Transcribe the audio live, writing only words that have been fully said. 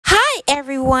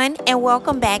everyone, and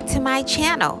welcome back to my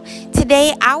channel.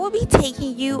 Today I will be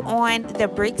taking you on the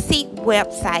Brickseek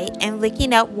website and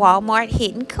looking up Walmart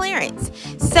hidden clearance.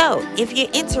 So if you're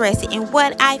interested in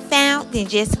what I found, then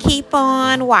just keep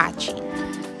on watching.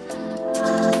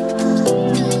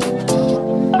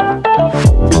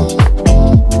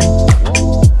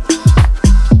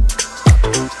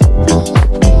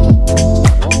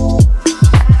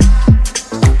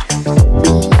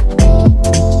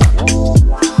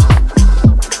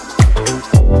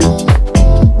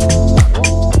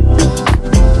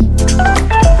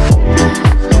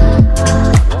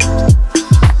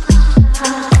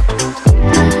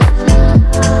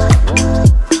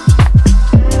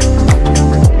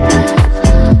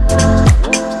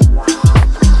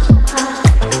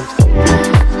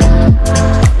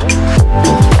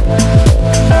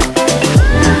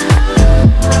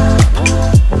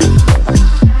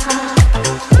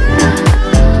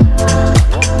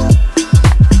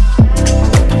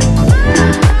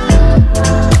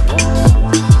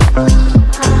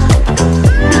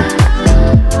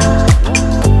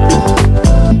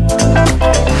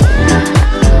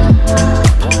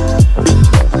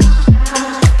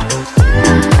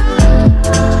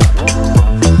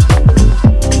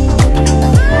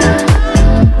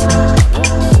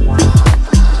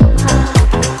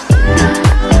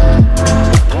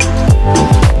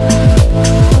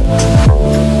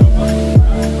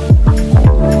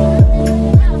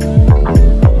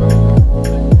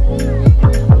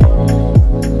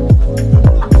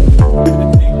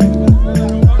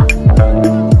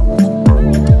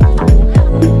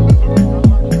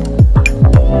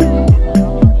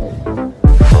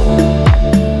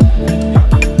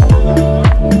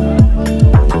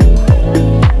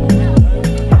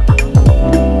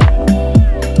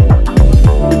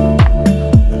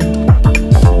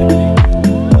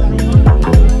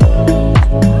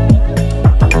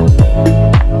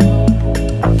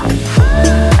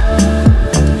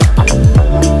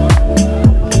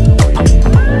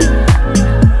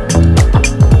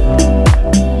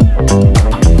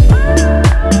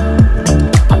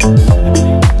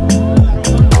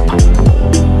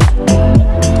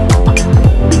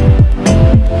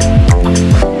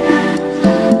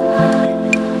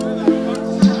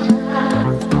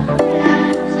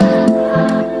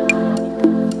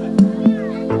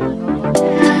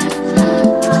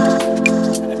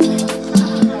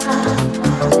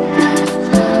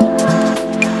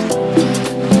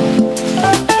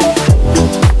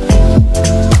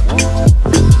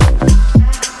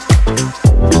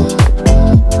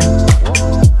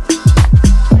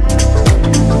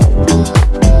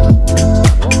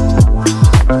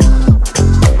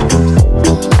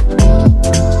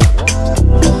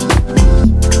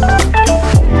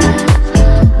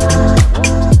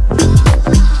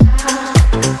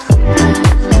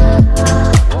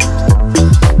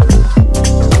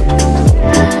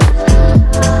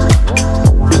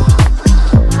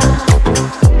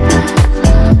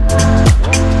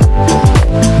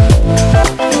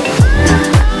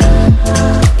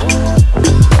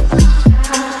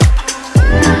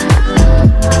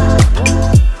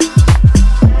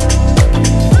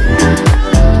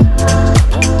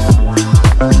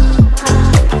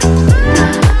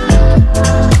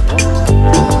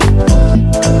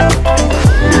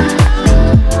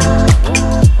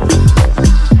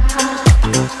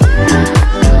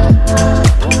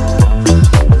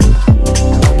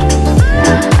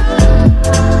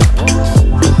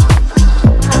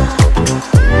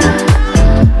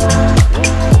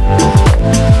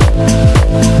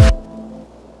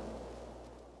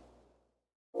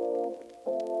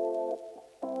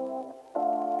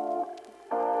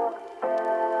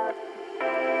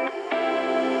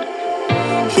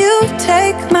 You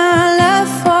take my love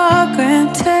for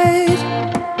granted.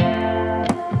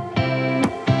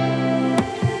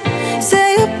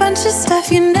 Say a bunch of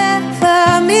stuff you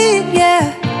never mean,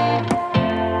 yeah.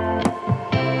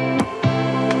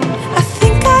 I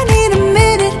think I need a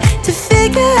minute to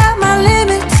figure out my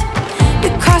limits. You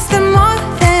cross them more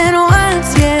than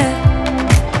once, yeah.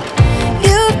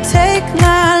 You take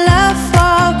my love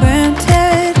for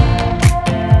granted.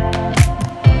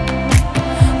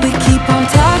 We keep on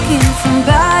talking from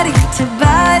body to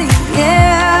body,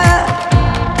 yeah.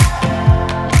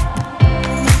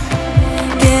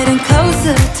 Getting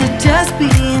closer to just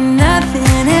being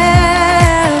nothing else.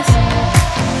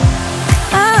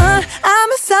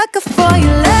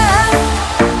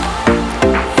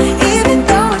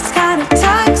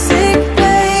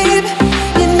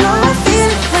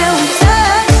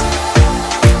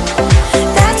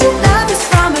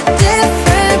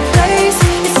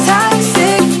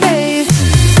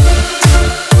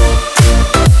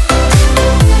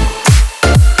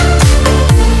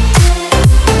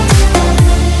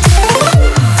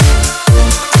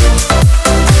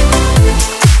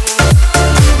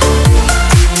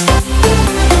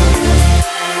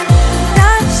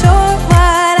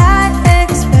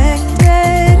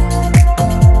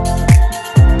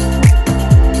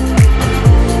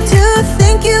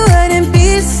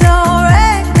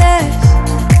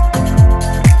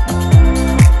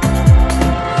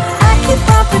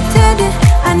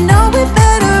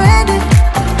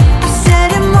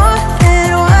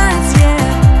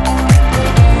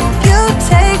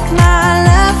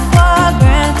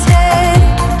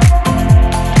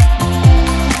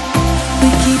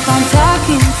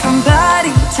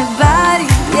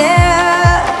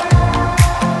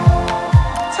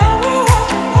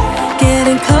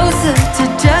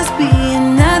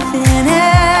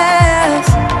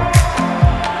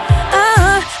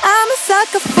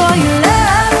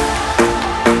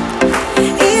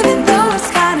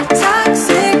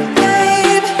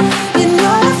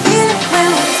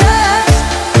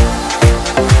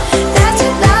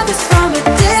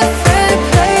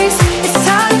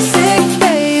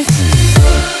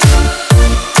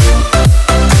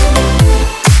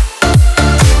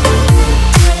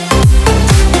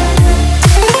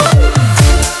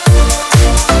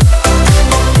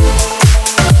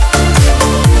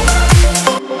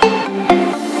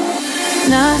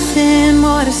 nothing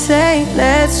more to say,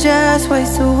 let's just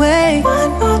waste away.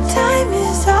 One more time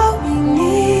is all we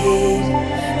need.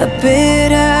 A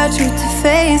bitter truth to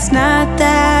face, not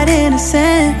that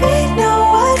innocent. We know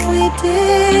what we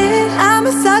did. I'm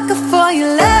a sucker for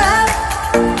your love,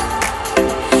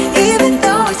 even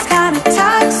though it's kinda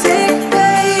toxic,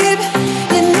 babe.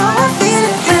 You know I feel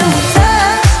it when we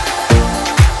touch,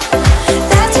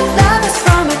 that your love is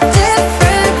from a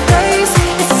different place.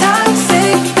 It's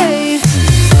toxic, babe.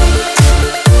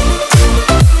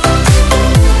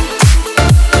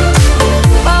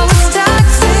 Oh, it's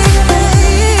toxic,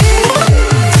 babe.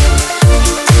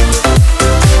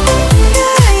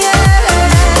 Yeah, yeah.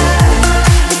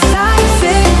 It's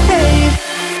toxic, babe.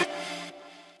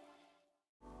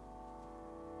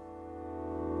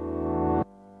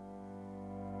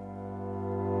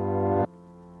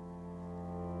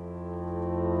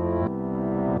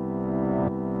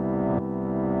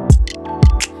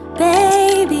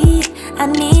 Baby, I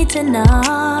need to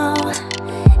know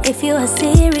if you are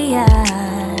serious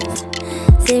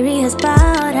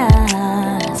about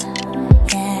us,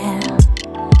 yeah.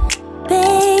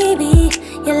 Baby,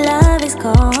 your love is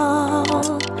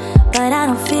cold, but I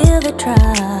don't feel the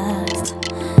trust.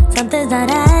 Something's not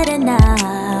adding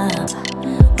up.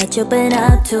 What you been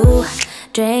up to?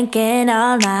 Drinking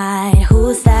all night.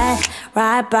 Who's that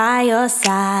right by your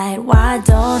side? Why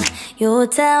don't you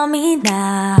tell me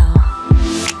now?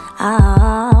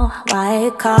 Oh, why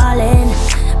you calling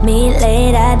me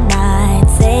late at night,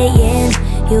 saying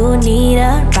you need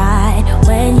a ride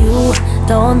when you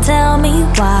don't tell me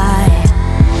why?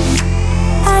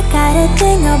 I got a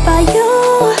thing about you,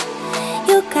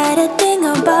 you got a thing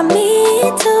about me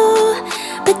too,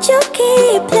 but you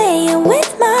keep playing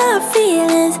with my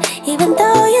feelings, even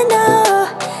though you know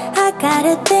I got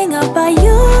a thing about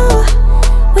you.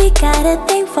 We got a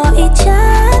thing for each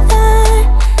other,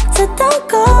 so don't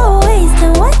go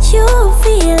wasting what you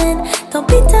feeling. Don't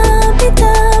be dumb, be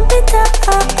dumb, be dumb.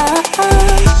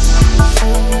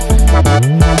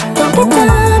 Don't be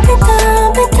dumb, be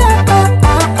dumb, be dumb.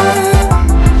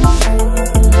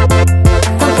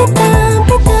 Don't be dumb,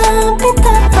 be dumb, be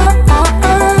dumb.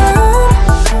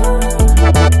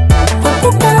 Don't be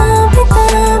dumb, be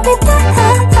dumb, be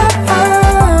dumb.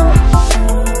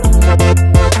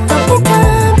 Don't be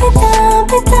dumb, be dumb,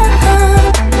 be dumb.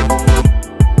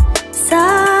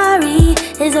 Sorry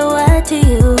is a word to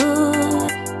you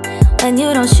when you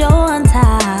don't show on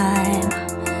time,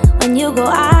 when you go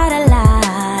out of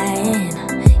line,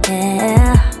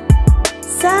 yeah.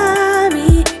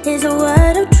 Sorry is a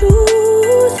word of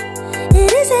truth.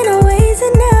 It isn't always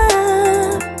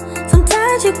enough.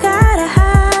 Sometimes you gotta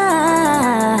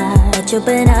hide what you've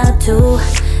been up to.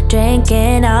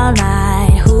 Drinking all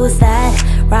night. Who's that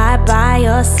right by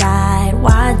your side?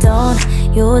 Why don't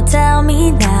you tell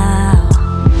me now?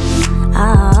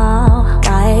 Oh,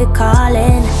 why you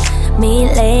calling me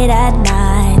late at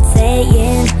night,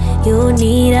 saying you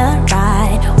need a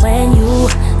ride when you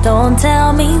don't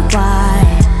tell me why?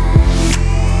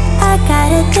 I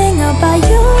got a thing about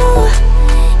you,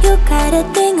 you got a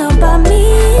thing about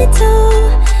me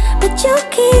too, but you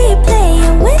keep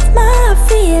playing with my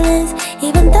feelings,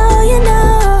 even though you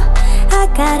know I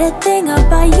got a thing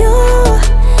about you.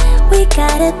 We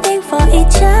got a thing for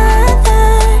each other,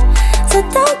 so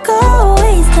don't go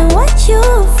wasting what you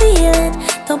feeling.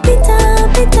 Don't be dumb,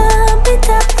 be dumb, be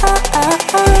dumb.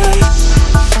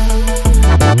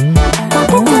 Don't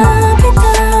be dumb, be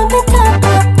dumb, be dumb.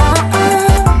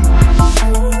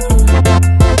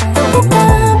 Don't be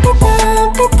dumb, be dumb,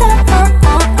 be dumb.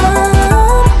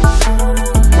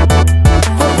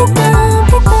 Don't be dumb,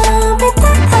 be dumb, be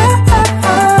dumb.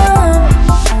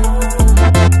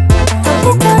 Don't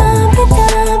be dumb, be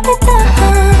dumb, be dumb.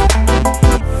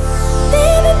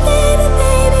 Baby, baby,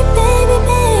 baby, baby,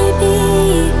 baby.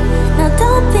 Now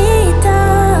don't be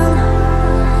dumb.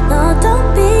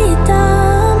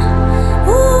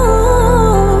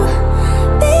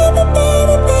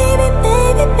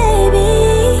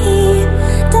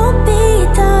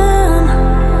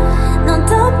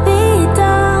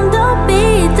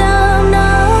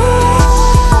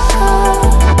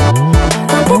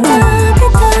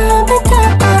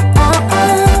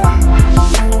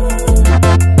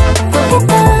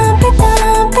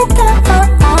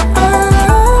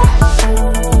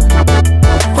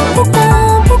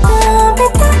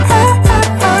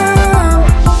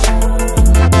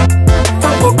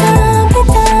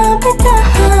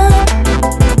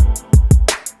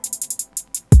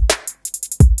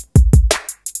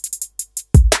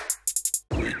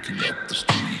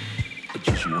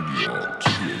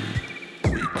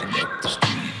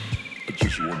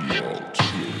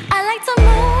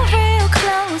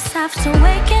 to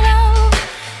waking up,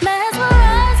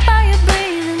 mesmerized by your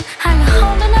breathing, how you're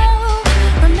holding up.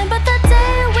 Remember the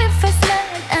day we first met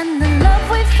and the love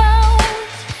we found.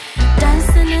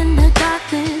 Dancing in the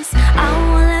darkness, I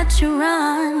won't let you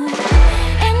run.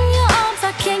 In your arms,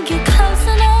 I can't get close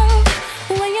enough.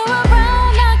 When you're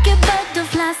around, I get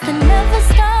butterflies that never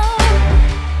stop.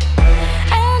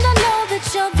 And I know that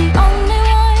you're the only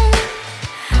one.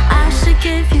 I should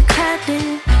give you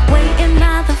credit, waiting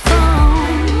by the phone.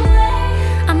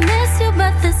 I miss you,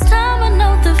 but this time I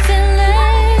know the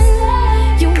feeling.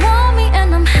 You want me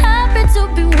and I'm happy to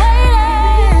be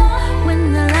waiting. When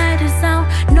the light is out,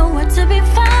 nowhere to be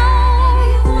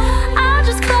found, I'll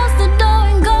just close the door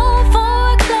and go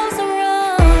for a closer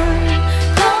run.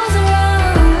 Closer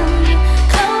run,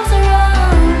 closer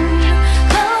run,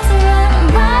 closer run.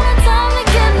 By the time to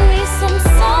give me some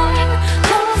sun.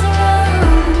 Closer run,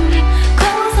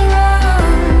 closer run.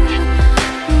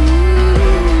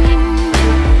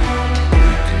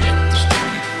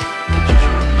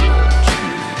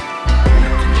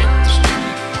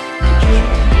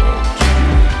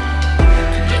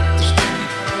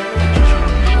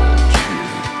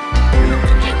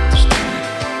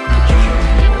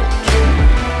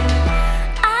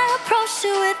 I approached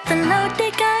you with a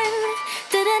loaded gun.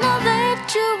 Didn't know that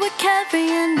you were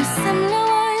carrying a similar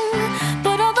one.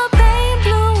 But all the pain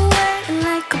blew away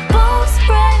like a bolt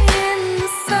spray in the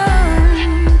sun.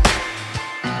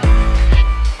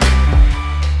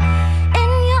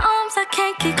 In your arms, I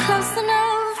can't get close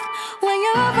enough. When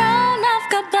you're around, I've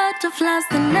got butterflies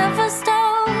that never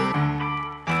stop.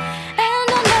 And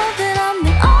I know that I'm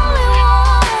the only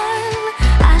one.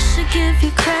 I should give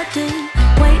you credit,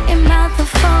 waiting by the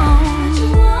phone.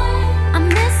 I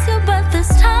miss you, but this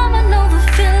time I know the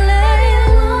feeling.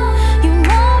 You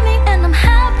want me and I'm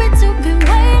happy to be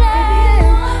waiting.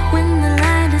 When the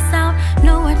light is out,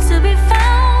 nowhere to be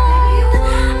found,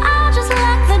 I'll just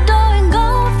lock the door and go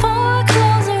for a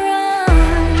closer run.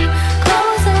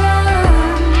 Closer run,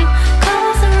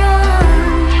 closer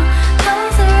run,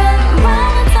 closer run. By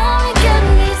the time you give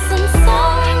me some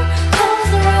sun.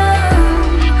 Closer run,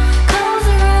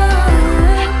 closer run.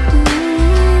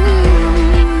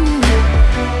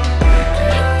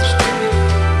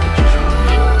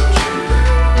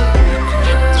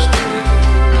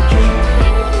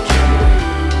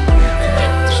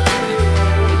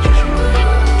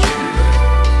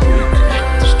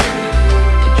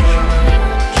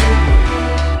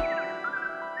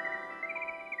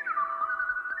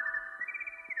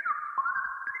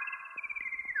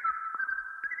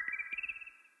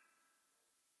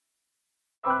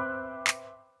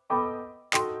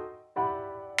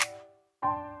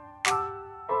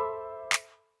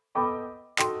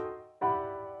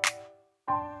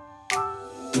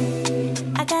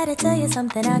 I gotta tell you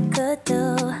something I could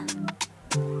do.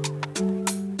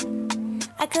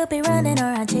 I could be running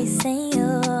around chasing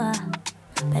you,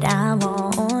 but I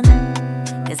won't.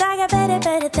 Cause I got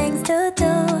better things to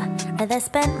do. Rather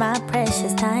spend my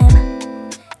precious time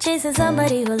chasing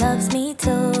somebody who loves me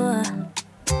too.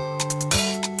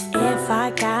 If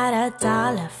I got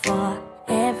 $1 for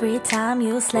every time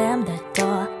you slam the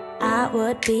door, I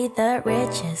would be the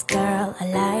richest girl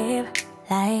alive,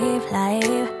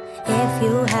 live. If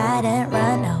you hadn't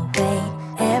run away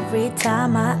every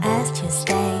time I asked you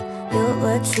stay, you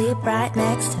would sleep right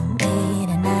next to me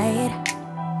tonight.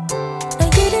 No,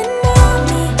 you didn't know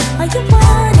me, all you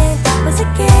wanted was a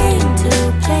game to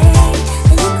play,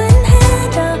 and you couldn't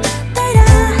handle that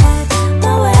I had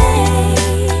my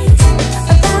ways.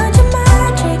 Around your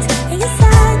matrix and your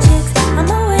side chicks, I'm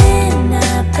a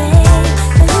winner, babe.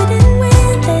 No, you didn't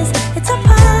win this, it's a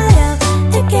part of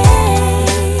the game.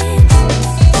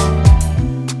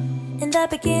 In the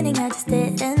beginning I just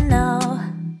didn't know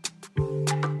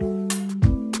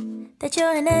that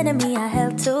you're an enemy I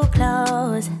held too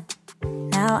close.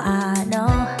 Now I know,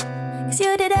 cause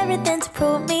you did everything to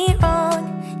prove me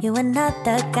wrong. You were not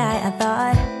the guy I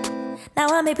thought. Now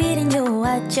I'm beating you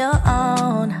at your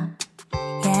own.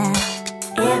 Yeah.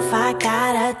 If I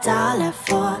got $1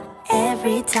 for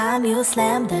every time you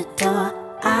slam the door,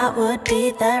 I would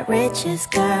be the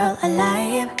richest girl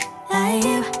alive,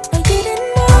 live. No, you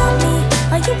didn't know me,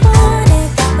 all you wanted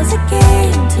was a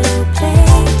game to play,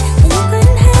 and you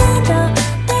couldn't handle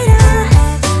that I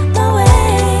had my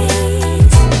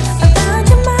ways. Around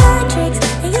your matrix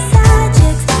and your side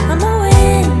chicks, I'm a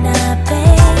winner,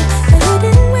 babe. No, you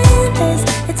didn't win this,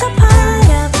 it's a part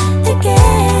of the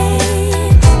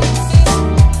game.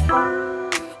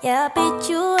 Yeah, I beat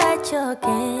you at your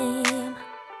game,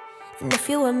 and if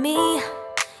you were me,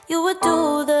 you would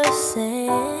do the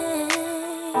same.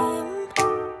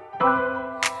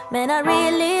 Man, I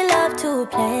really love to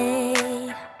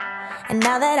play. And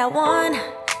now that I won,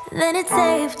 then it's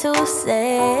safe to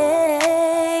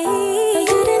say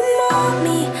you didn't want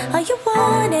me, all you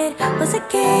wanted was a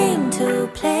game to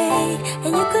play.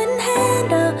 And you couldn't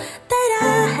handle that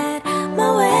I had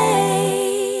my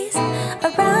ways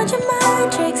around your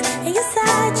mind tricks and your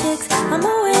side chicks. I'm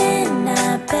a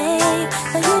winner, babe.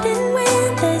 No, you didn't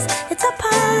win this, it's a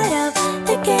part of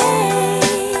the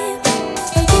game.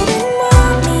 And you didn't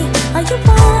want me, all you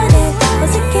wanted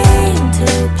was a game to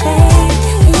play.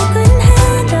 And you couldn't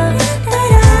handle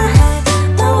that I had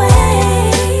my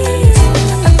ways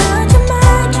around your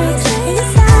mind tricks and your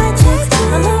side chicks.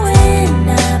 I'm a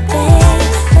winner, babe.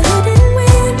 No, you didn't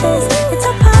win this, it's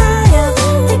a part of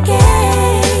the game.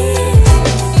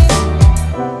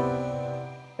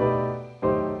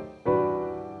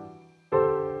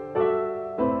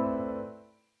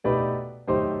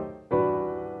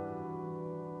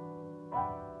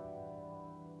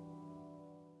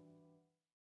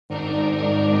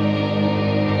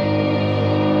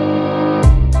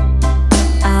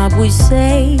 I would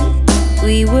say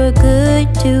we were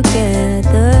good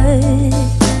together.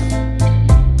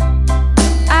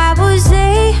 I would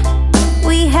say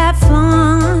we had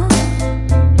fun,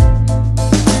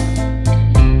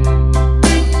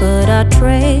 but our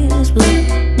trails will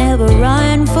never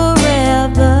run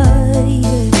forever.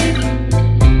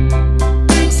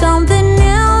 Something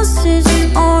else is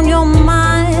on your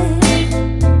mind,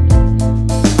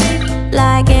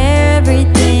 like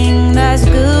everything that's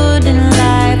good in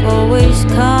life always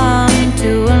come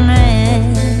to an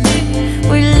end.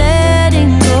 We're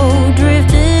letting go,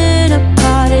 drifting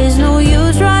apart. There's no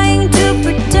use trying to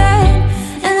pretend.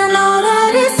 And I know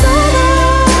that it's over.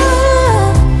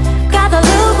 Got the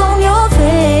look on your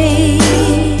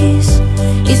face.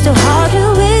 It's too hard to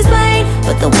explain,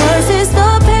 but the worst is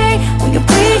the pain when you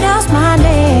pronounce my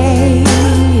name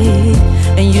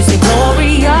and you say,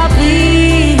 Gloria,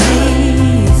 please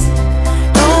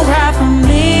don't cry for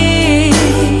me.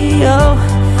 Oh,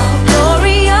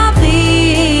 Gloria,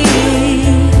 please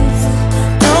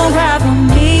don't cry for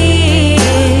me.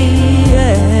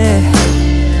 Yeah.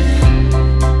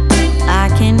 I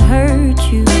can hurt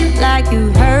you like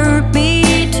you hurt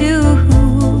me too.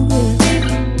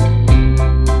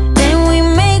 Then we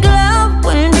make love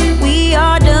when we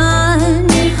are done.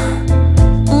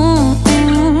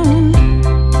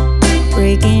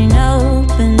 Breaking up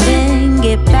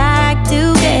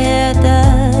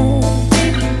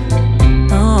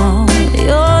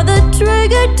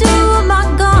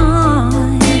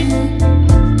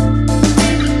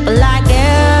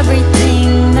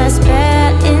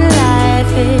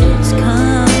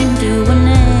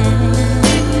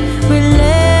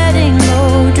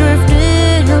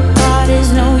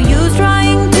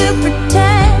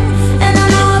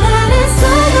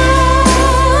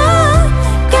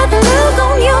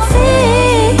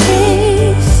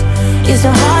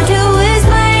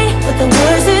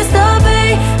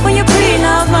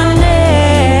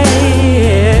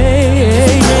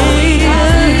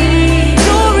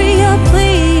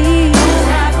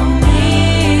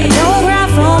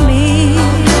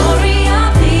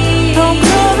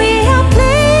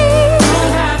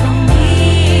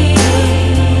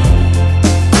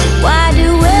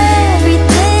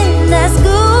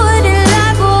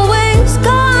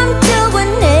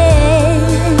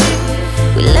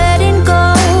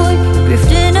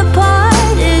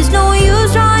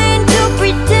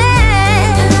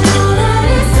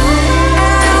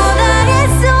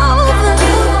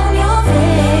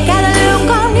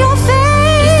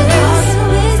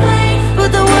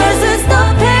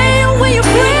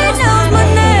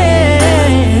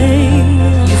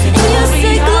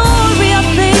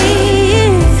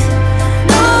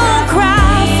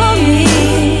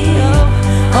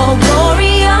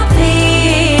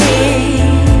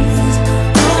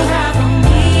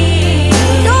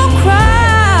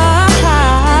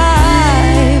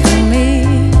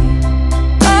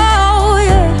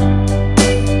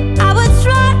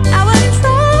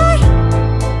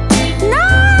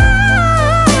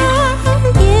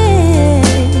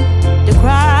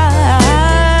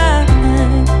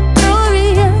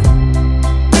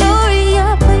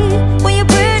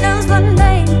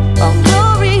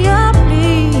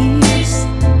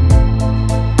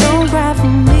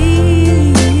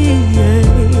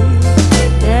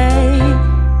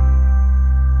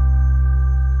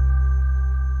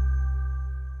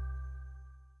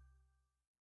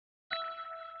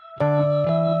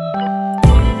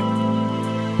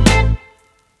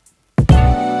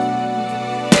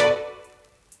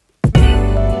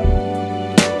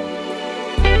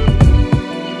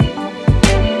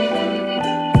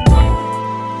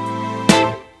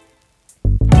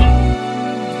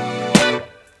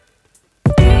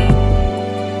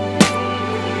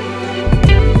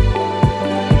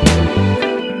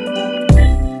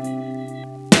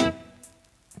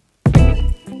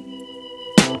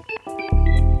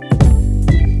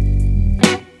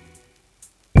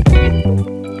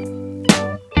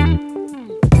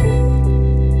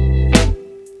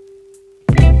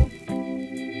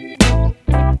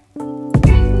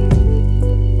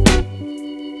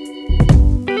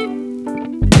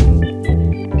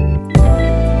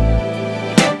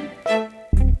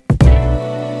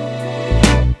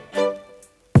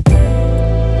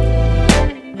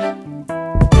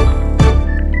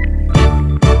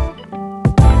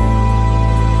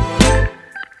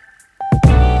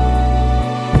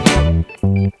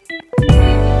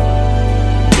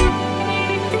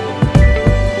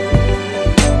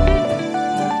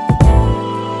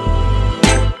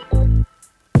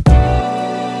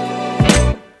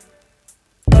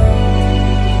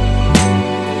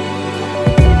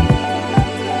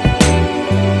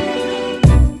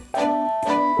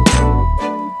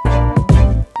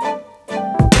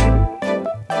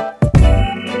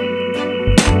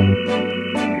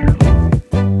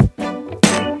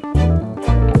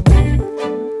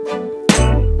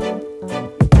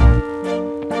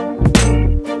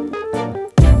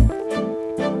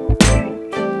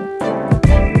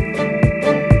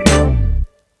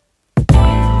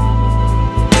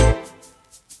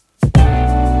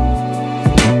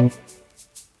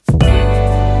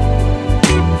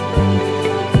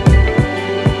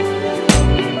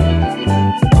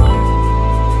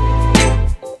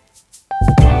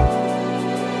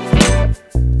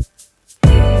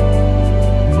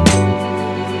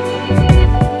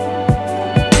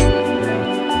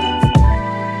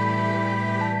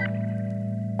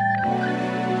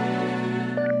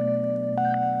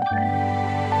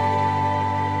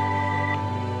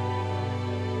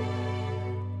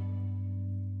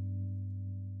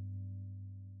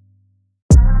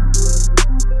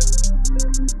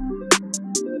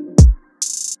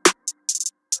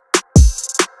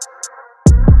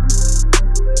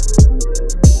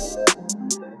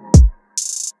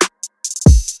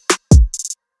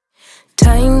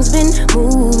Time's been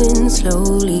moving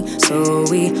slowly, so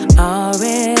we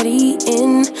already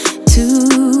in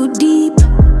too deep.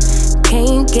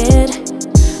 Can't get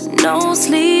no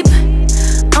sleep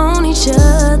on each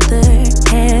other,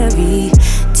 heavy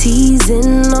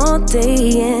teasing all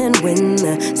day. And when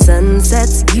the sun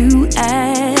sets, you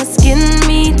asking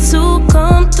me to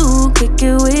come through, kick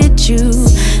it with you.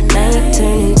 Night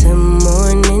turn into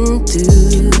morning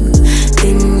dew.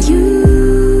 Then you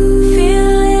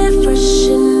feel it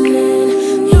rushing in,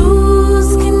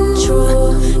 lose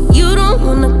control. You don't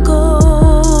wanna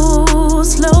go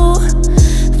slow,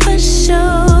 for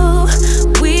sure.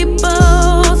 We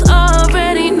both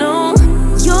already know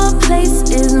your place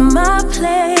is my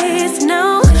place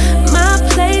now. My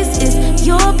place is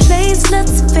your place,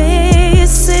 let's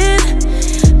face it.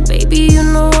 Baby, you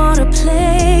know all the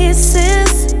places.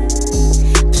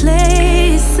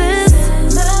 Places.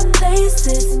 My place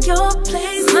is your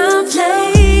place. My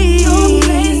place. Your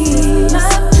place is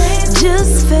my place.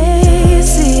 Just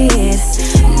face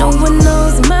it. No one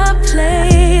knows my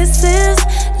places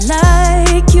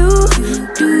like you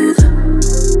do.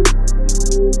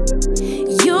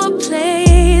 Your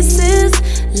places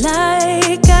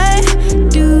like I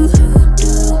do.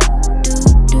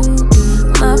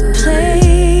 My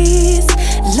place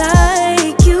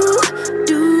like you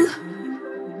do.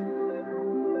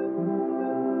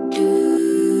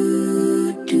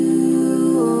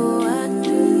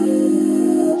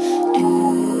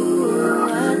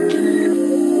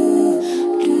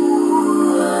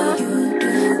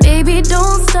 Baby,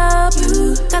 don't stop.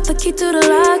 Got the key to the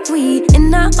lock. We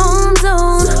in our own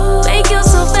zone. Make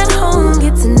yourself at home.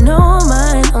 Get to know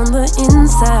mine on the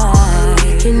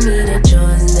inside. Can meet at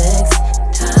yours next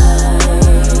time.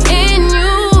 And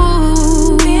you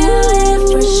feel it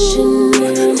rushing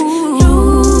in,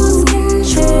 lose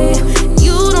control.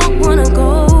 You don't wanna go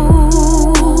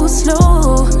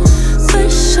slow, for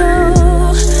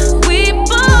sure. We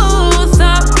both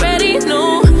already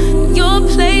know your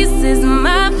place is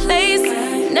my place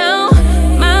now.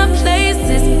 My place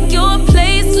is your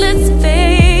place, let's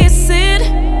face it.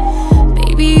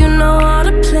 Baby, you know all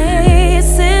the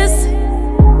places.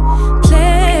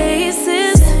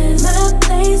 Places. My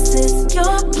place is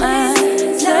your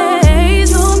place.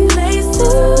 Your place is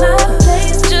my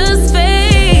place. Just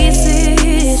face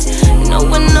it. No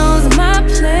one knows my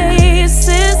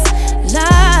places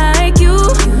like you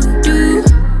do.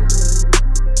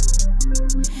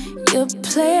 Your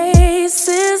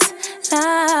places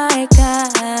like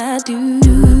I do.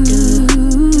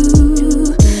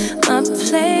 My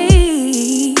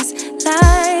place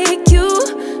like you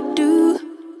do.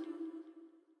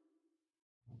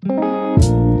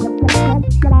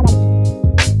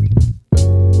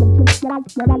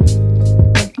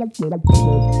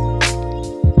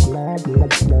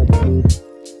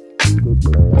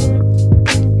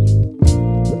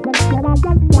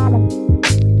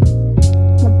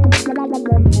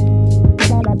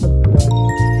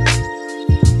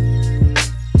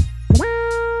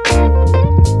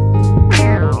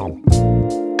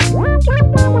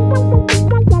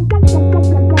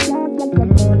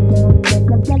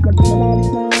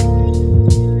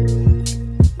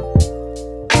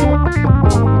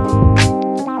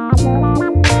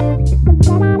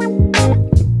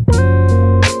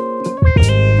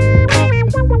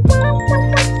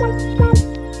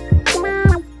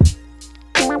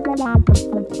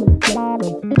 Thank you.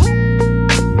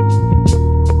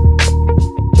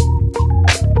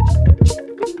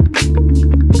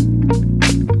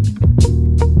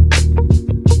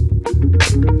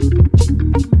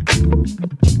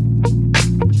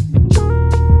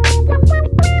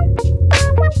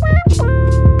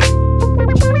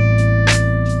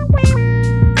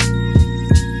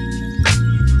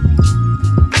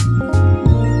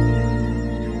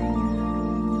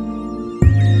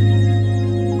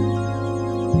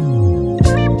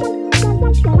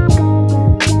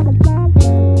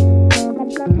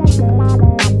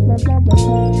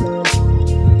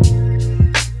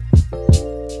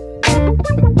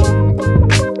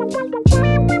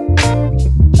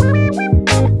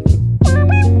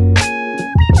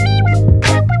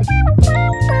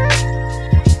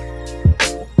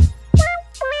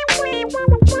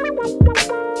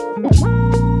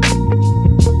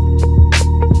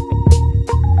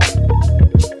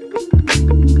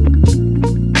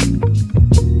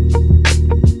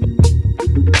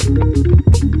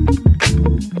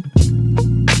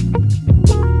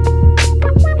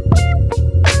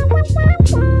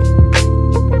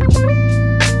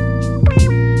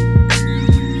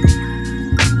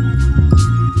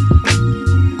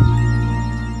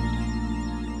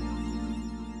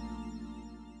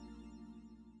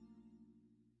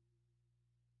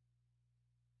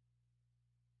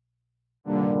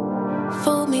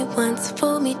 Fool me once,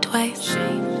 fool me twice.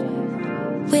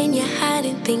 When you're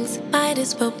hiding things, might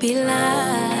as well be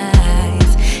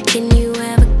lies. Can you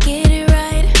ever get it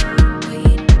right?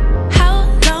 How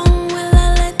long will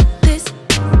I let this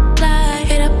lie?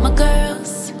 Hit up my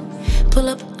girls, pull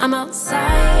up, I'm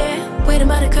outside, waiting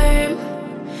by the curb.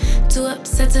 Too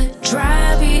upset to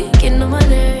drive you, getting on my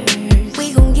nerves.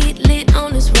 We gon' get lit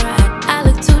on this ride. I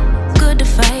look too good to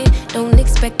fight. Don't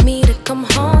expect me to come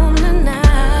home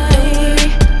tonight. Don't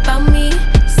worry about me,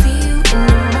 see you in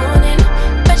the morning.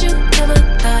 Bet you never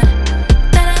thought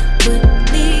that I would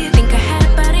leave. Think I had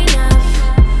about enough.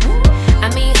 I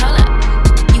mean, hold up,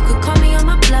 you could call me on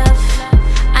my bluff.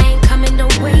 I ain't coming,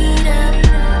 don't wait up.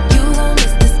 You gon'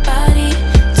 miss this body,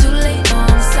 too late, oh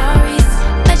I'm sorry.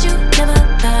 Bet you never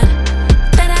thought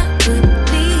that I would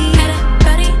leave. Had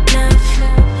about enough.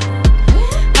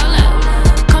 Hold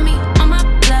up, call me on my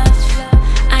bluff.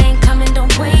 I ain't coming,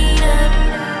 don't wait up.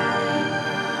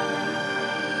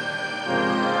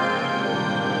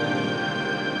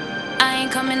 I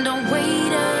ain't coming, don't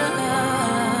wait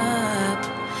up.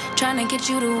 Tryna get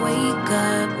you to wake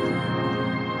up.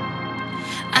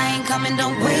 I ain't coming,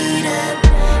 don't wait up.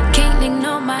 Can't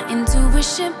ignore my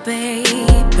intuition,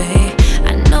 baby.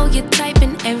 I know you're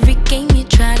typing every game you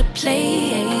try to play.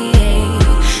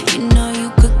 You know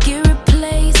you could get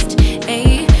replaced,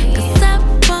 ayy. Cause I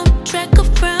won't track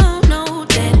around, no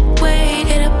dead weight.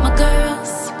 Hit up my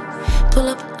girls, pull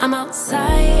up, I'm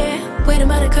outside, waiting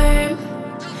by the curb.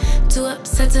 Too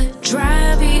upset to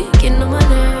drive you, getting on my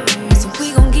nerves. So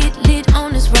we gon' get lit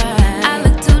on this ride. I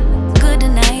look too good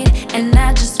tonight, and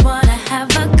I just wanna have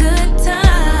a good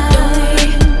time. Don't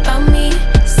worry about me,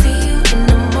 see you in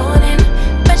the morning.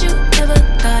 Bet you never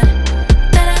thought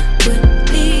that I would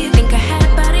leave. Think I had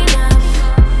about enough.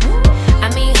 I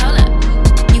mean, hold up,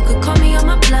 you could call me on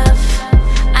my bluff.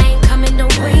 I ain't coming,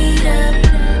 don't wait up.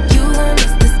 You gon'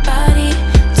 miss this body,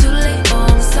 too late, oh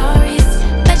I'm sorry.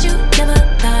 Bet you never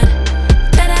thought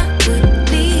that I would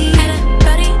leave. Had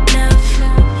about enough.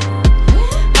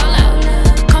 Hold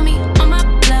up, call me on my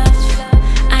bluff.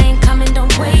 I ain't coming,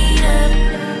 don't wait up.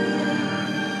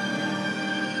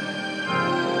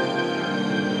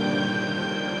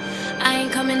 I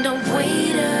ain't coming, don't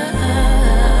wait up.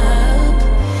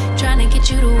 Tryna get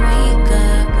you to wake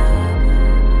up.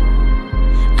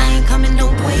 I ain't coming,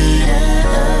 don't wait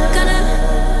up. Gonna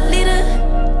lead a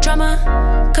drama,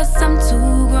 cause I'm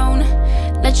too grown.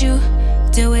 Let you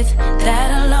deal with that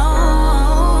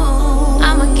alone.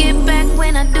 I'ma get back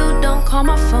when I do, don't call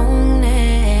my phone.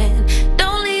 And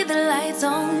don't leave the lights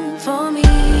on for me.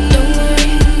 Don't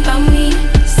worry about me,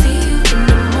 see you in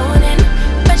the morning.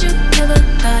 Bet you never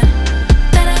thought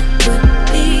that I would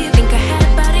leave. Think I had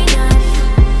about enough.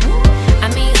 I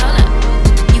mean, hold up,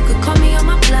 you could call me on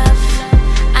my bluff.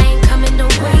 I ain't coming,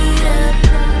 don't wait up.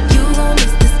 You gon'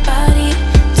 miss this body,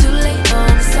 too late, oh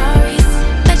I'm sorry.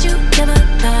 Bet you never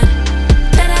thought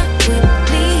that I would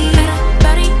leave. Had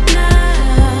about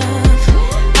enough.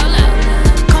 Hold up,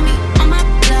 call me on my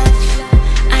bluff.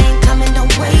 I ain't coming,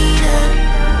 don't wait up.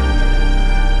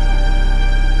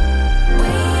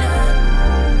 Wait up.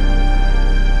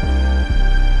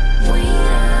 Wait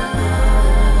up.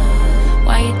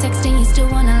 Why you texting, you still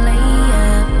wanna lay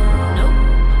up? Nope,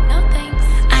 no thanks.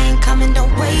 I ain't coming,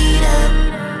 don't wait up.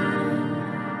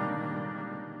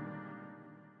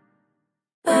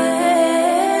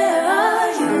 Where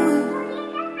are you?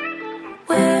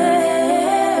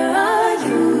 Where are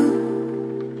you?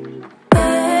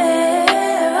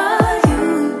 Where are you?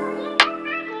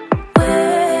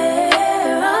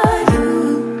 Where are you?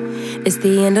 It's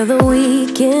the end of the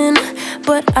weekend,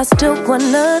 but I still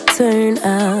wanna turn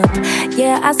up.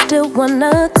 Yeah, I still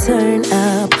wanna turn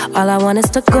up. All I want is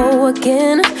to go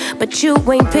again, but you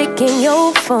ain't picking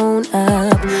your phone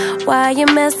up. Why you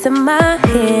messing my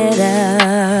head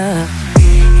up?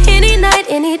 Any night,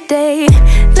 any day,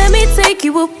 let me take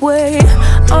you away.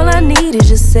 All I need is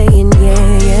just saying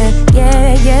yeah, yeah,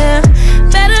 yeah, yeah.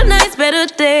 Better nights, better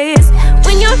days,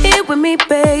 when you're here with me,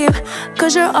 babe.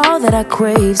 Cause you're all that I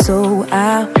crave, so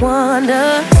I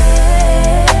wonder,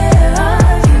 where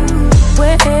are you?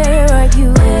 Where are you?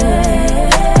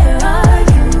 Where are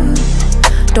you?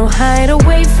 Don't hide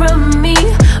away from me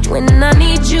when I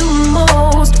need you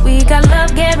most. We got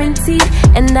love guaranteed,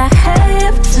 and I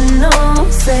have to know,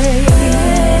 say,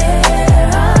 where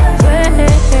are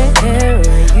you?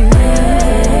 Where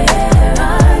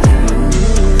are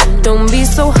you? Don't be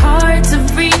so hard to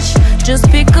reach, just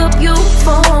pick up your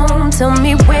phone. Tell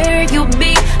me where you'll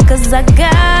be, cause I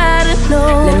gotta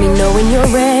know. Let me know when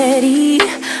you're ready.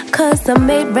 'cause I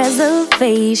made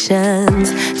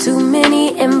reservations. Too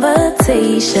many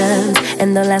invitations,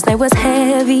 and the last night was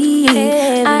heavy.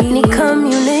 I need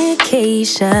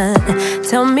communication.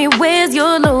 Tell me, where's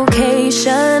your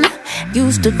location?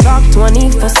 Used to talk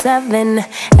 24/7,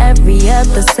 every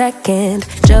other second,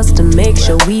 just to make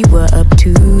sure we were up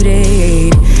to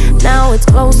date. Now it's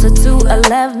closer to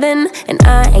 11, and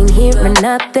I ain't hearing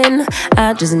nothing.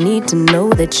 I just need to know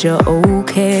that you're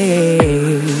okay.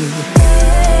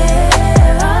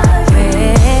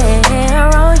 Where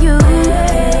are you,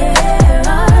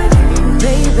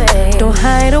 baby? Don't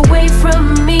hide away from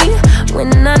me when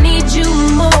I need you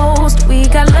most. We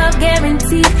got love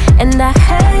guaranteed, and I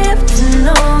have to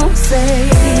know. Say,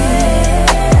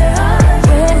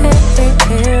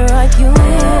 where are you?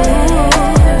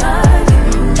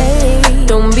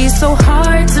 Don't be so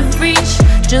hard to reach,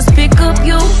 just pick up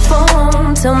your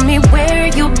phone. Tell me where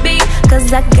you'll be, 'cause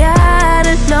I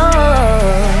gotta know.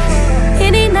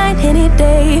 Any night, any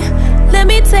day, let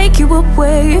me take you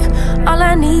away. All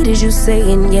I need is you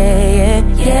saying yeah,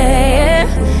 yeah.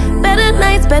 Better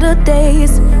nights, better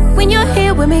days, when you're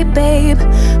here with me, babe,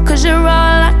 'cause you're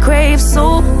all I crave. So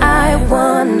I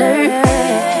wonder,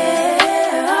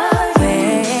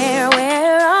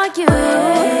 where are you,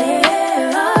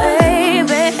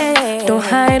 baby? Don't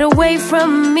hide away from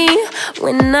me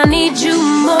when I need you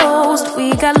most. We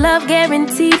got love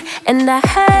guaranteed, and I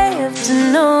have to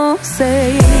know.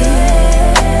 Say,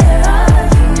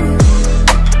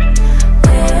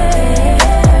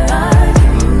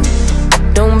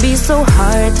 so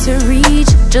hard to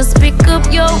reach, just pick up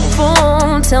your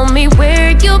phone. Tell me where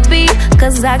you'll be,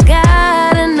 'cause I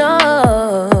gotta know.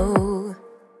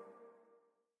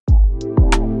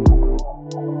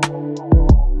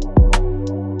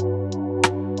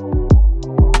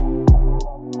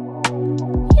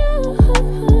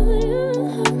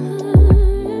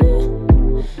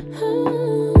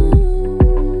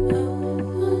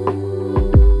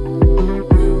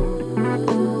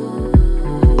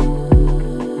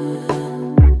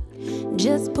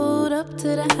 Just pulled up to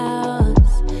the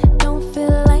house, don't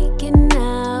feel like getting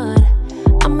out.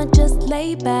 I'ma just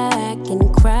lay back and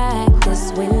crack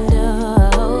this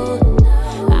window.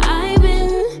 I've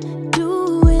been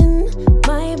doing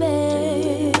my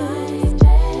best,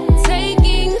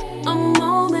 taking a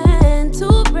moment to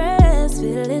rest,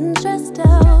 feeling stressed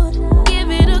out. Give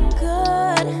it a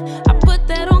good, I put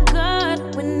that on God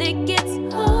when it gets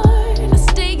hard. I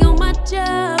stay on my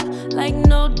job like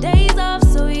no days off,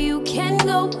 so you can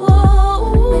go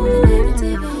home with the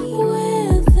negativity,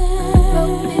 with that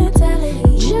broke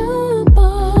mentality. Jump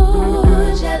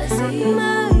on jealousy,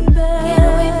 my bad. Get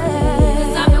away from me,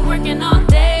 'cause I've been working all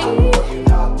day.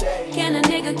 Can a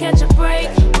nigga catch a break?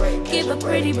 Give a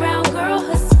pretty brown girl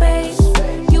her space.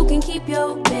 You can keep your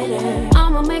bitter,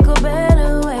 I'ma make a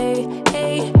better way.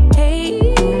 Hey, hey,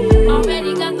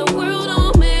 already got the world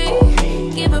on me.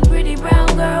 Give a pretty brown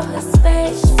girl her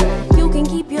space. You can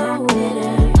keep your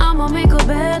bitter, I'ma make a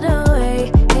better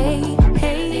way. Hey,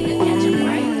 hey,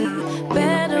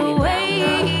 better way.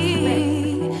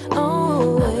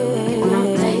 Oh,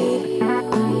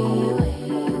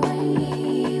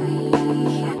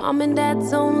 Mom and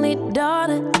Dad's only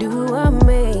daughter, do I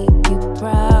make you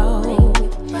proud?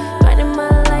 Writing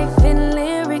my life in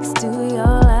lyrics, do you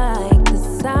like the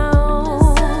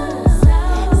sound?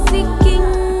 Seeking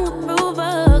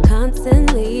approval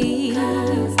constantly.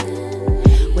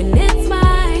 When it's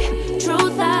my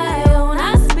truth I own,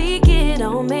 I speak, it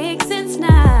don't make sense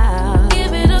now.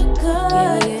 Give it a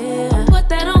good, put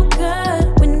that on good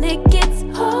when it gets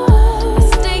hard. I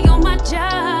stay on my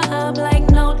job like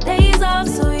no days off,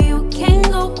 so you can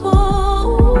go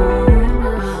home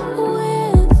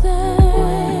with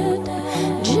that.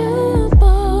 Jump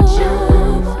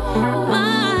on,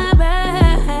 my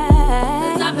bad,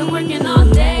 'cause I've been working all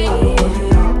day.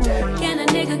 Can a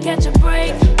nigga catch a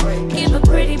break? Give a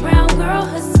pretty brown girl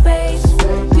her space.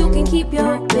 You can keep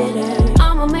your bitter,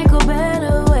 I'ma make a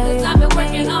better way. 'Cause I've been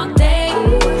working all day.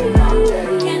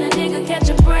 Can a nigga catch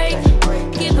a break?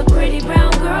 Give a pretty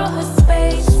brown girl her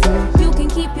space. You can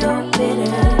keep your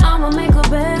bitter, I'ma make a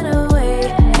better way.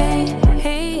 Hey,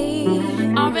 hey,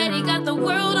 already got the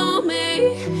world on me.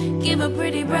 Give a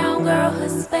pretty brown girl her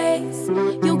space.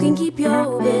 You can keep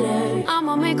your bitter,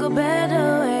 I'ma make a better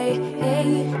way. Hey,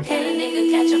 hey, nigga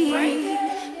catch a break?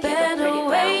 Better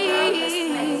way.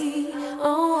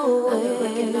 Oh,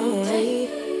 hey.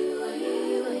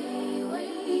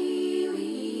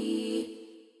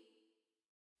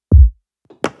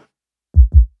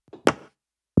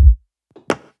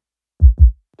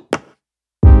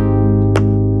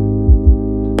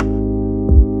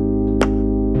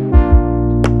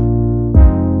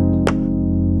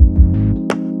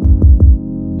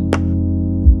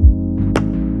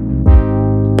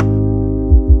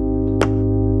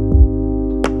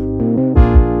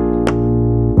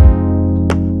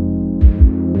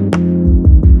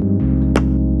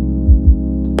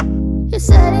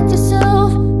 said it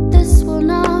yourself, this will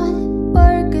not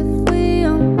work if we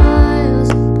are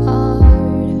miles apart.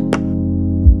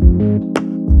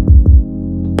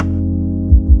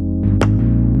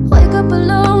 Wake up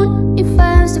alone, your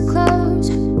fans are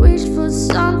closed. Reach for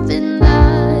something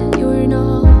that you're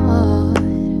not.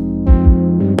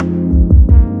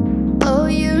 Oh,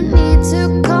 you need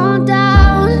to calm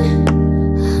down,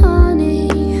 honey.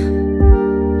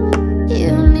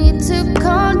 You need to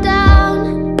calm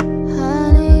down,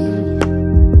 honey.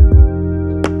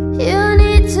 You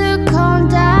need to calm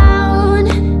down,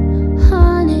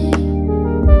 honey.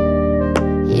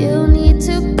 You need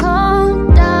to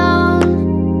calm down,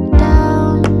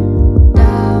 down,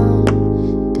 down,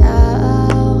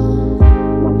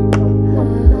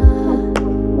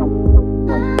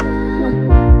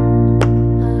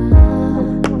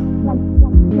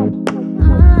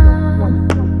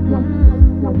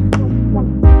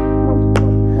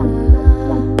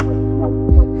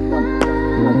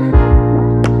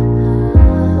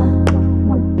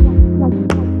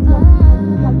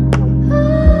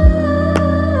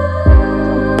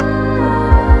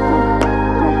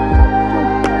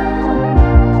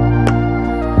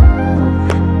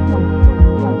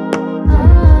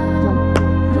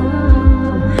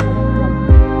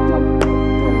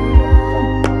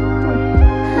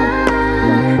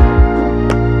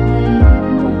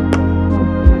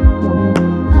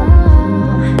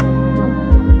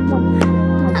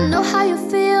 I know how you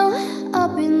feel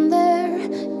up in there.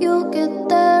 You'll get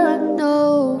there, I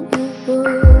know you would.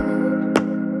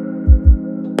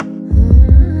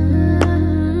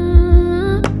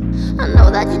 I know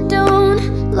that you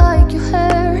don't like your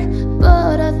hair,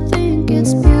 but I think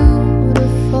it's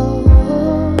beautiful.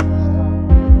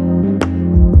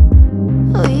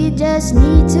 We just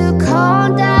need to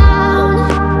calm down,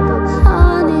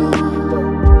 honey.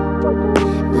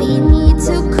 We need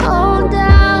to calm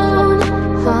down,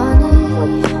 honey.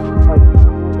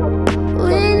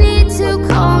 We need to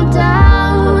calm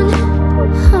down,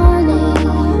 honey.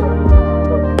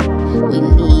 We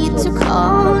need to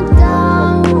calm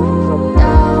down,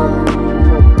 down,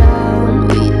 down.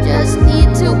 We just need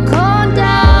to calm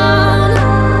down,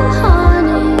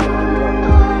 honey.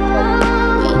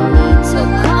 We need to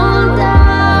calm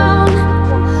down,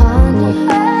 honey.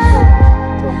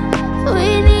 We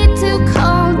need to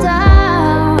calm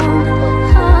down,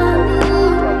 honey.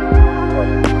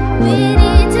 We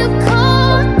need to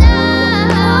calm down.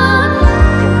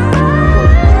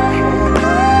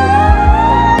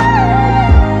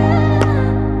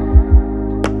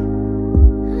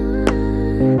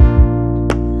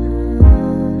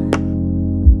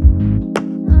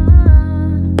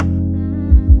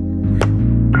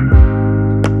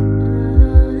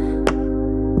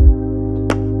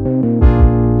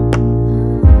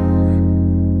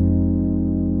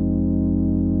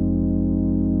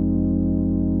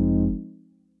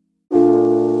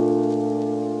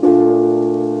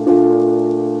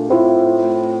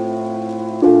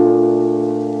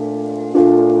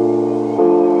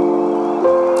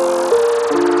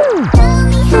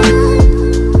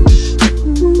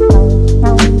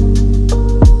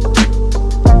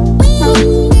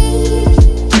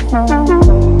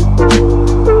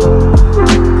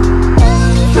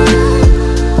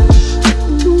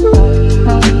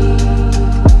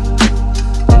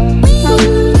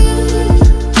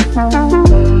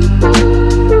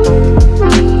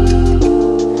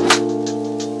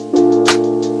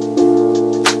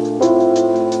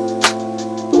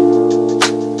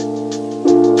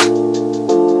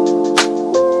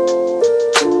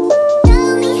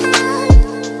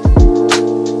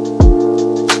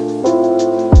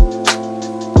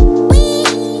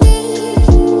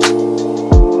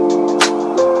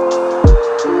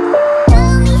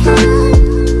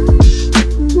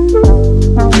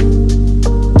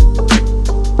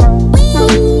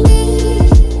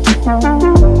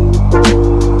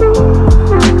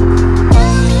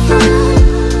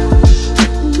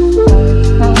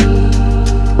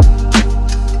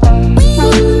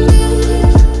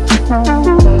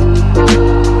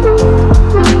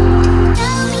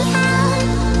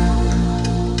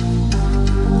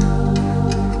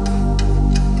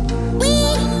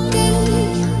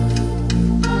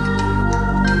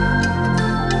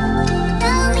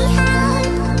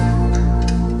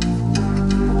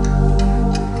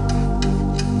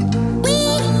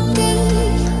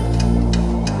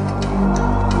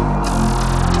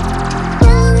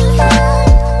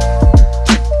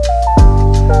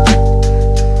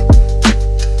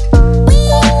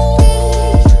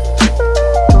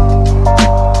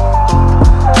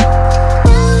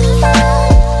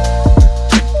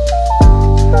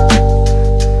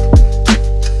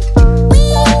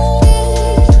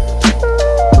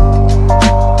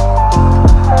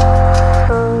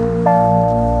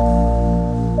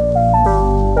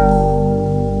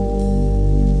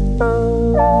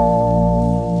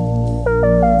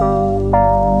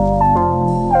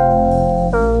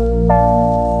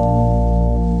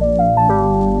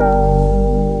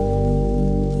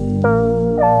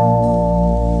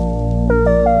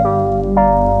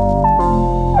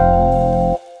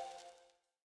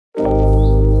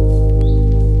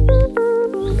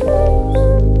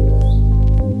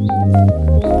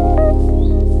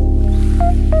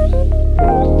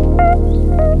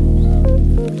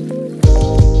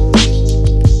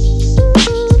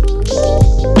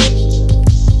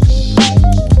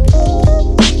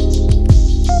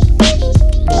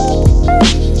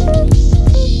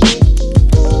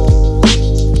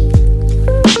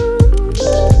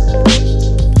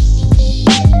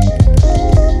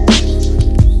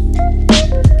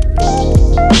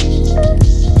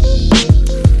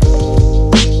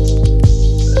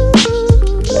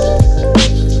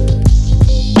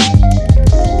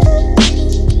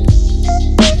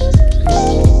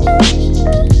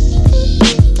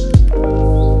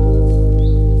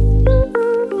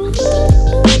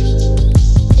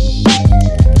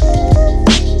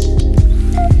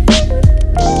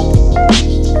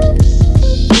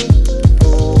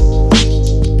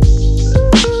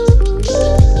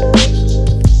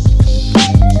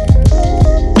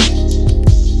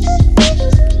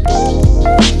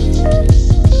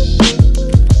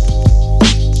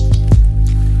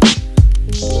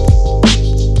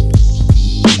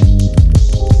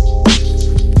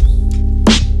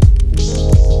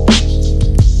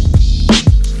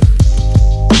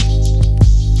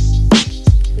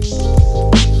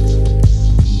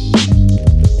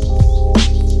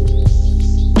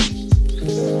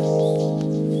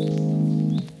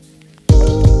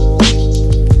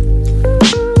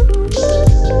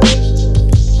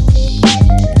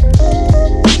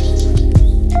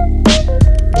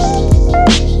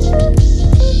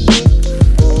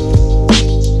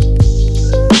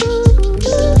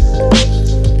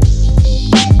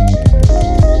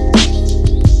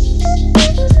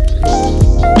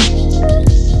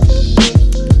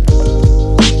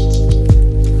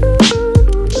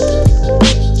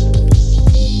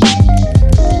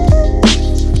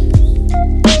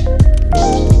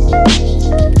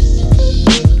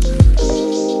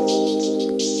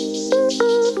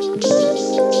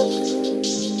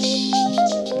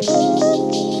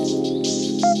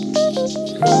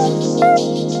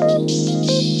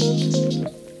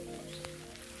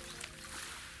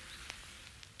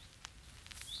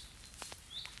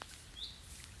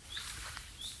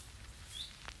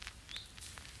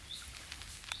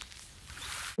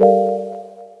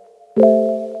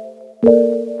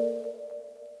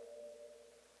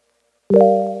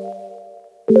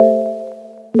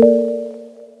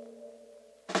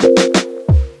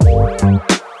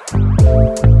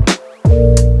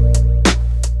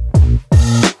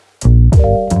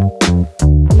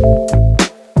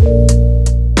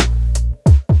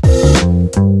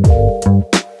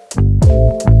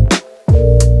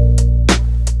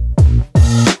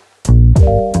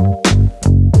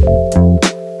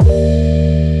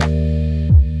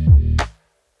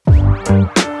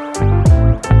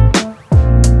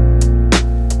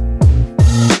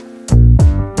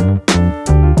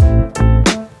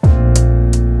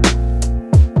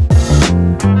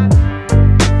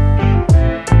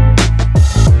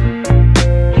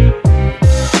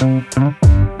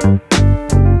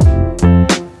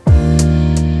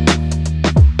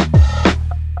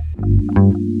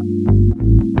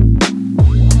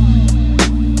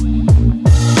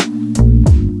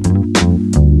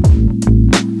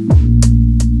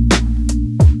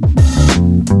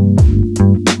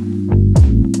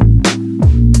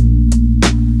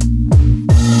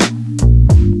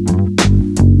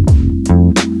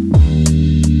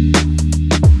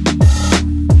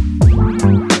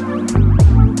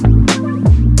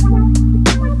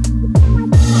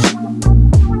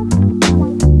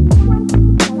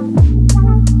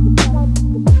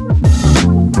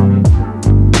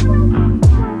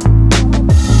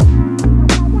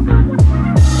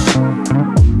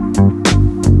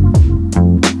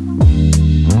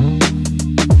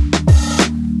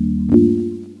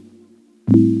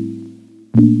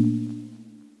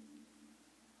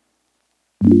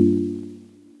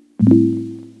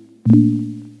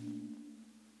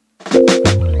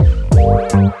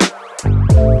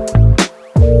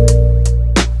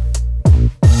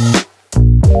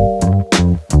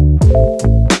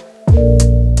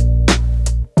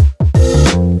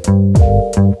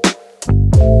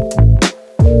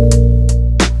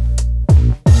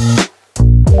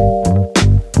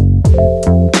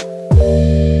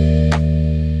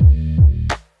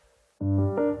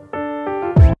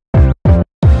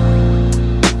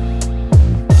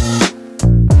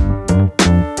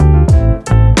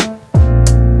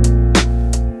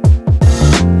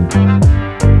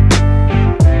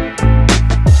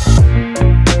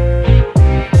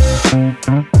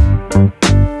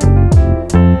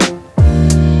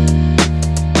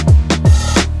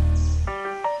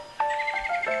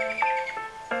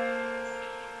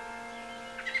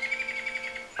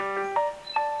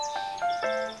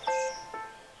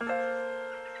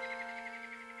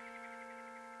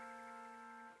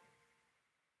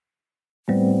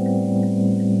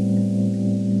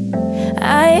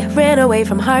 I ran away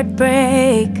from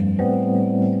heartbreak.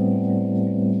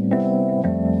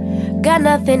 Got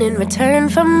nothing in return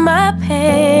for my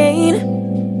pain.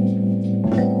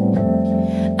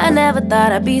 I never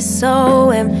thought I'd be so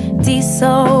empty,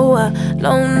 so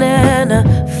alone and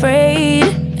afraid.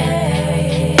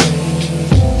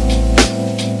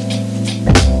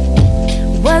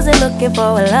 Wasn't looking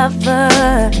for a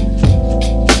lover.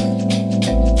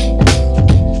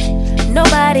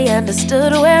 Nobody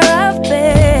understood where I've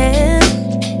been.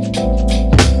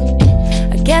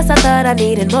 I guess I thought I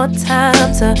needed more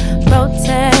time to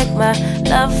protect my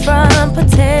love from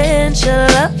potential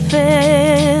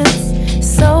offense.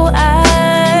 So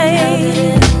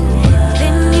I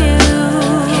then you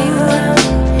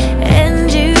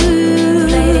and you,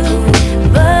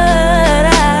 but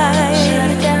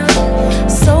I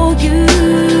so you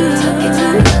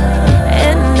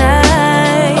and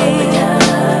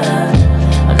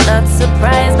I'm not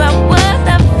surprised by what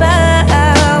I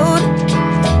found,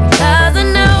 because I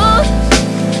know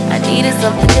I needed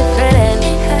something different, and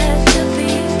it had to be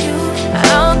you.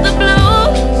 Out the blue,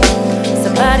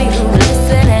 somebody who would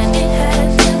listen, and it had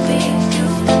to be you.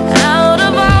 Out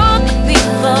of all the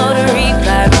people to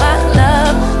reply, my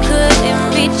love couldn't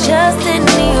be just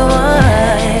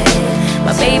anyone.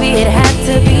 My baby, it had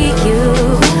to be you.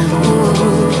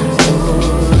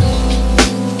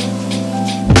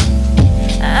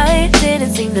 I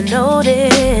didn't seem to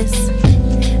notice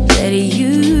that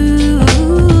you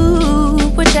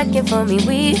were checking for me.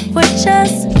 We were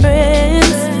just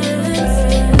friends,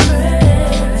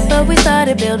 but we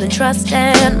started building trust,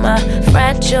 and my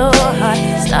fragile heart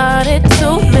started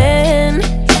to mend.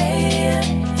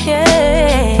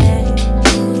 Yeah,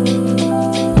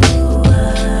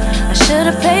 I should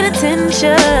have paid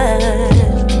attention.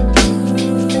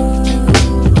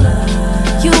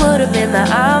 You would have been the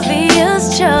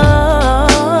obvious choice,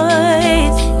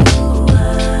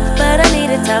 but I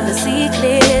needed time to see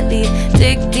clearly,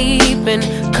 dig deep and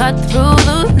cut through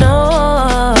the noise.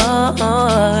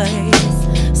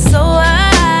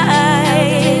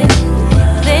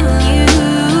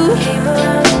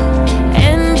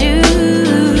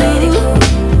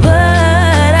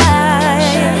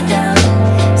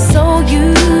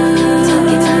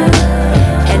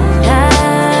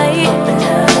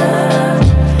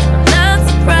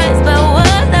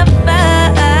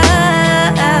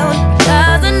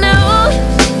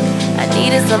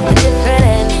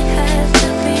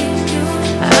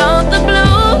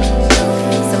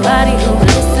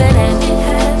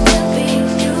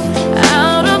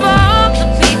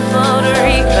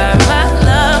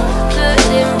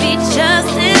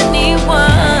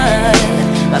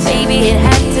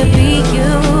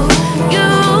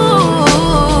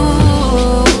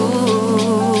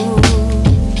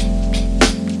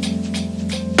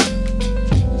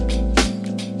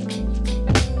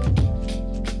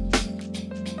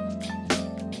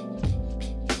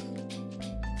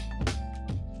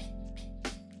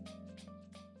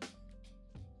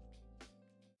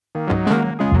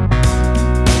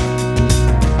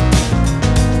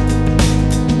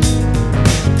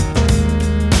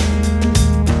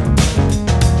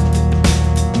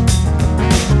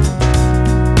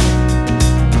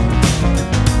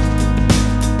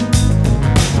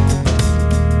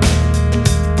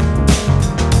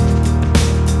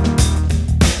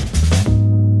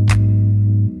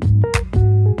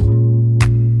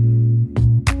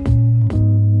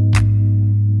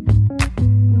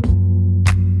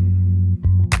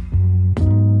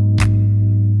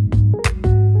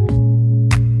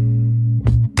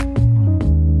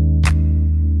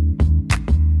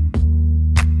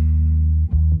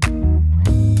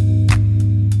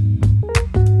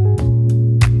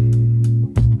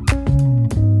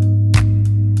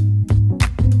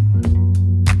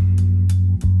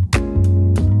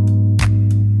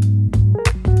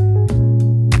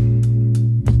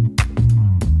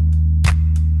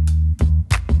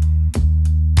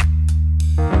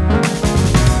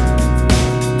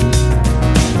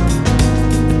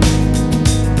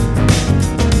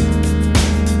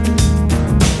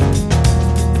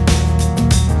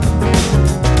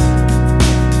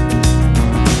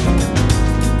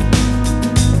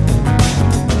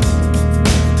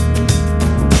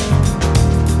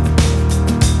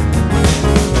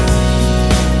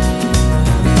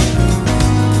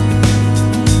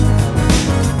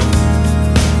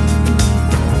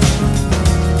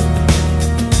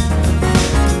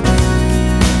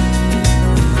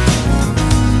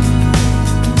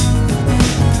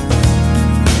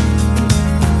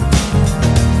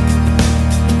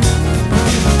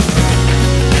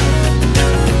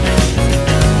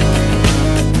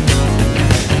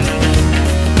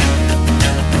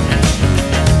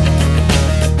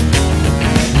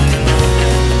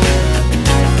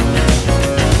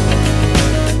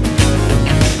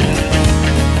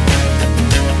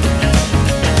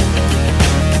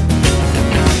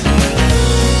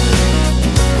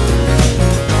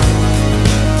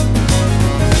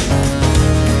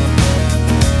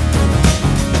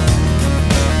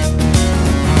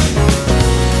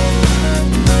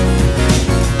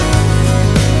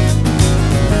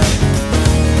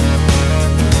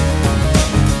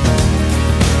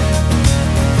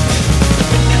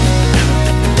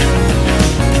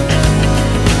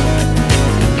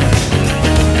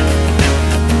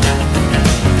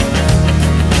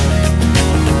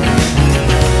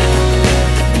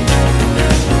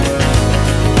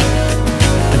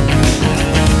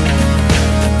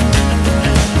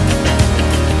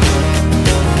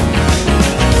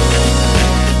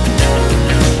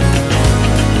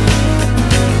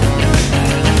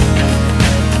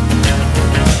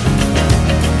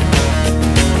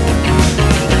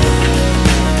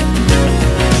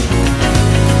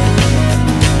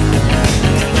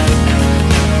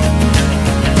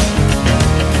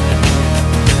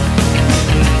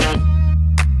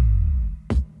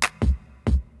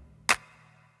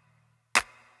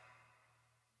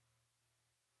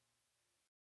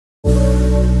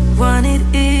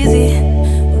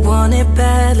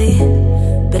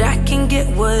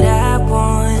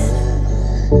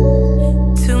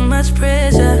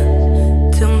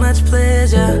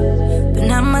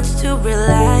 much to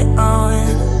rely on.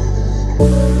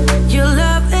 Your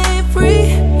love ain't free,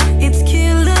 it's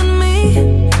killing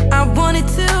me. I want it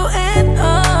to end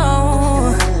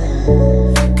all,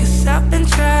 'cause I've been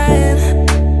trying,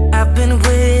 I've been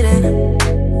waiting,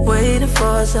 waiting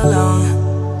for so long.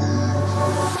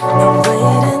 I'm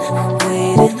waiting,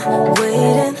 waiting,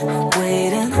 waiting,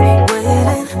 waiting,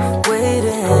 waiting,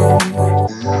 waiting,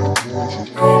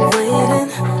 waiting,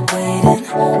 waiting,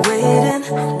 waiting,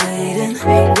 waiting,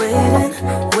 waiting,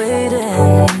 waiting.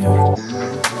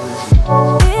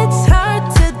 It's hard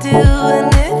to do and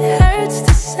it hurts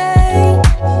to say,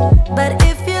 but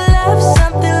if you love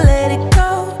something, let it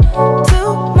go.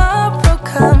 Tomorrow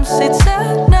comes, it's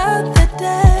another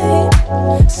day.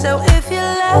 So if you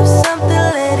love something,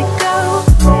 let it go.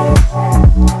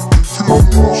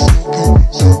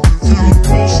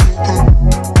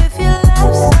 If you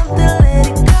love something, let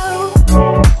it go.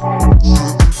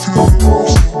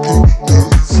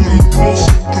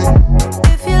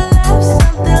 If you love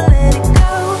something, let it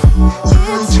go.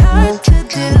 It's hard to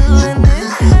do and it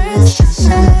hurts to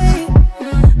say,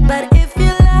 but if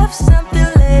you love something,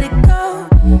 let it go.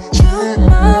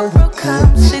 Tomorrow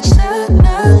comes, it's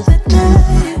another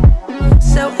day.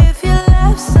 So if you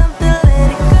love something, let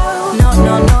it go. No,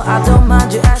 no, no, I don't mind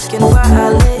you asking why I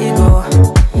let you go.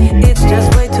 It's just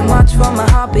way too much for my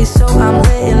hobby, so I'm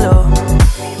laying low.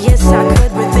 Yes, I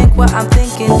could rethink what I'm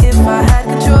thinking if I had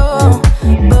control,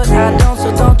 but I don't, so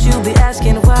don't you be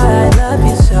asking why I love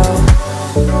you so.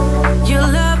 Your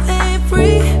love ain't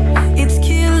free, it's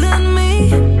killing me.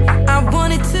 I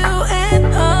want it to end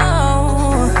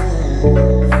all,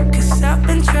 'cause I've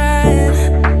been trying,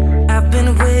 I've been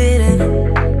waiting,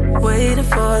 waiting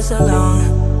for so long.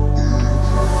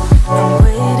 I'm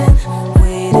waiting,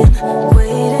 waiting,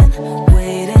 waiting,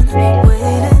 waiting,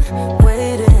 waiting,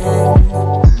 waiting,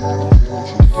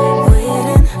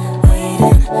 waiting,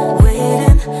 waiting,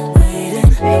 waiting, waiting,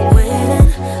 waiting,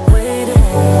 waiting.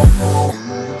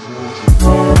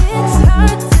 It's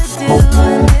hard to do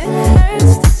and it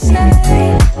hurts to say,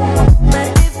 but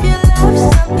if you love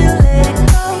something, let it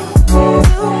go.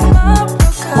 Tomorrow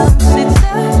comes, it's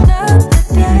another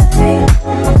day.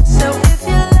 So if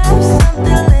you love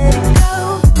something, let it go.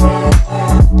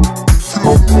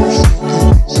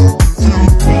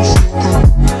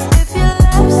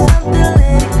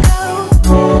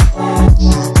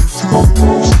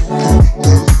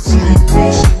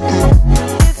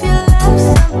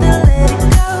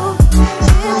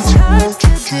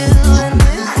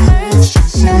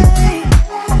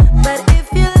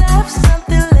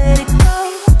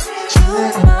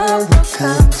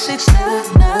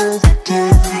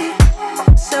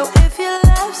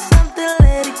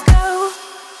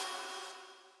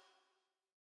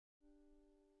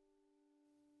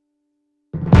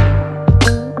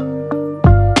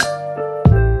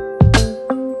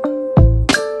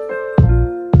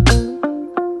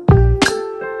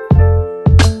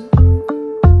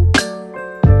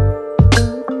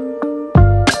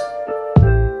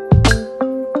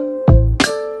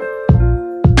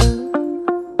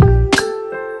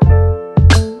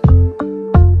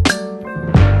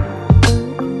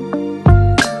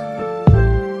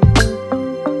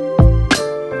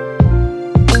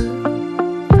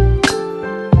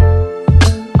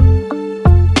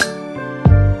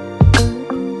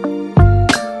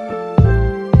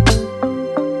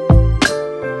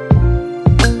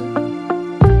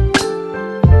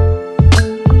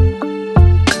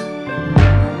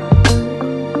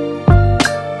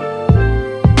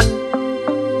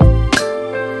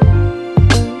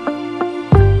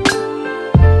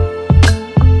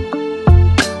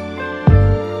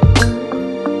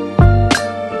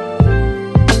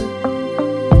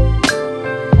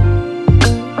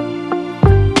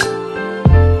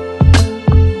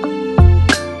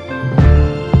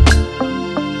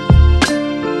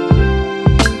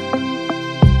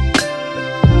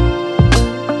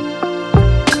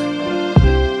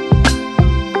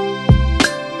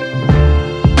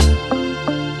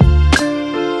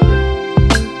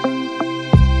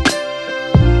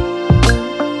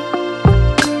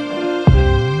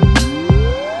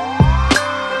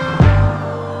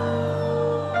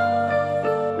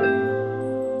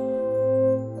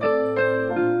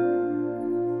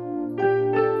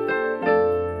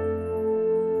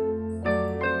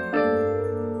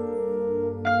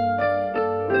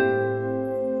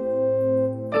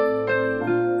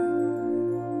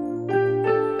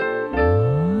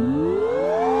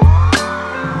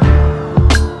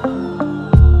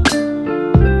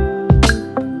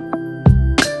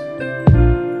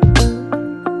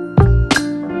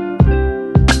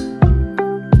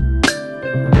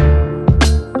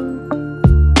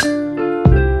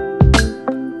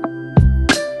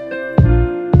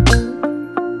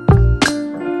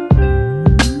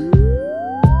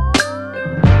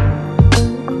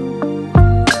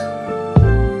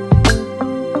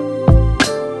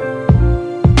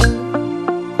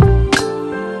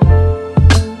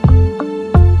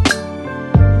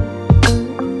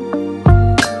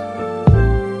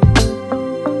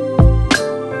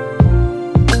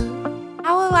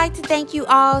 thank you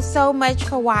all so much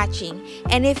for watching.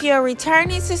 And if you're a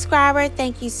returning subscriber,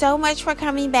 thank you so much for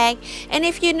coming back. And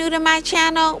if you're new to my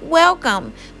channel,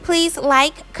 welcome. Please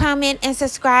like, comment, and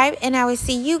subscribe, and I will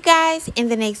see you guys in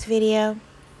the next video.